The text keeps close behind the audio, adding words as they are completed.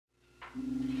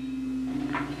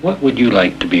What would you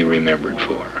like to be remembered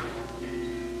for?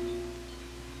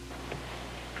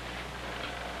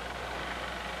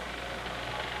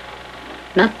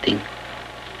 Nothing.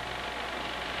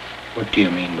 What do you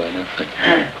mean by nothing?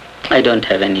 I don't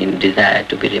have any desire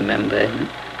to be remembered.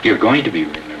 You're going to be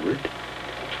remembered.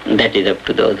 That is up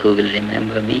to those who will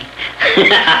remember me.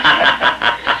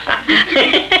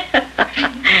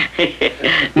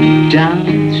 Down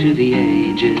through the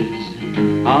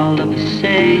ages, all of the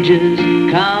sages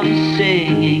come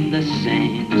singing the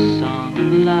same song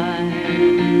of life.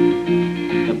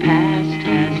 The past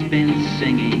has been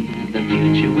singing, the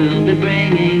future will be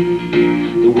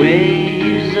bringing the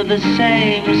waves of the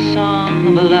same song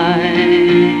of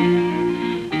life.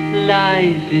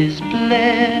 Life is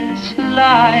bliss,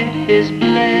 life is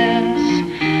bliss,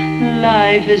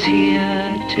 life is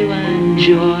here to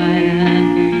enjoy,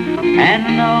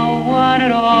 and no one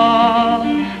at all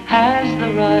has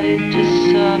the right to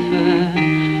suffer.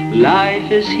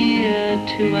 Life is here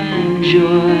to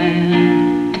enjoy,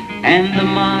 and the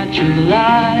march of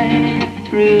life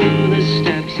through the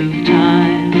steps of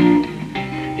time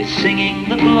is singing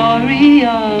the glory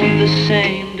of the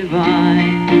same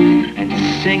divine, and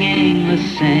singing the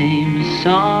same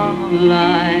song of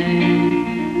life.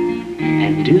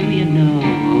 And do you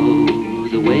know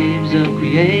the waves of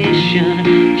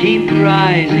creation keep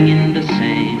rising in the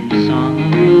same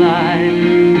song of life?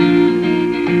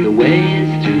 The way is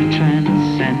through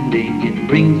transcending, it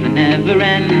brings the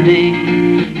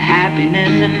never-ending happiness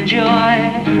and joy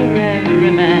for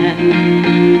every man.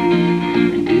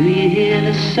 And do you hear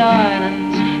the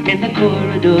silence in the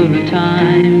corridor of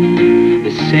time?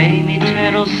 The same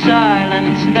eternal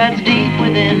silence that's deep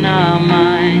within our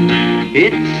mind.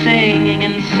 It's singing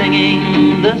and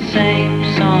singing the same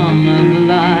song of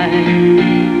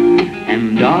life.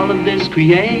 And all of this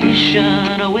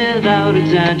creation, without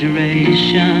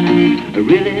exaggeration,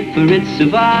 really for its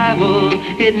survival,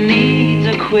 it needs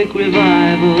a quick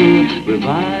revival.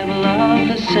 Revival of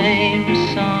the same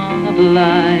song of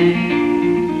life.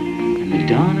 And the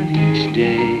dawn of each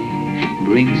day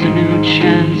brings a new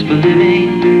chance for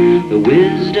living. The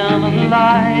wisdom of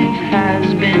life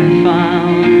has been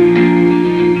found.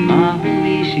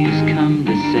 Maharishi's come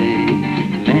to say,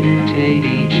 meditate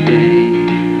each day.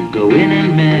 Go in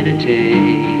and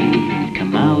meditate.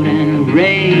 Come out and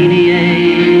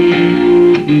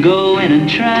radiate. Go in and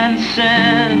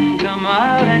transcend. Come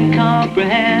out and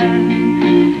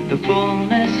comprehend the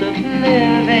fullness of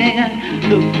living,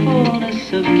 the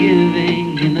fullness of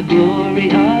giving, in the glory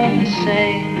of the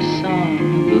same song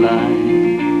of life.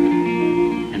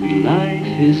 And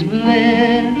life is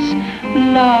bliss,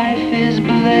 life is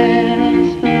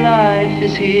bliss, life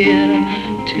is here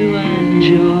to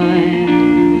enjoy,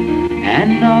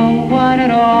 and no one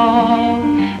at all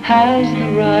has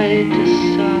the right to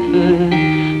suffer.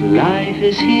 Life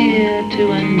is here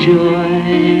to enjoy,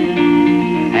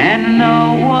 and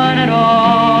no one at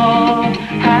all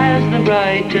has the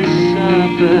right to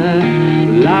suffer.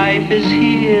 Life is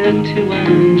here to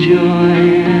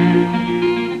enjoy.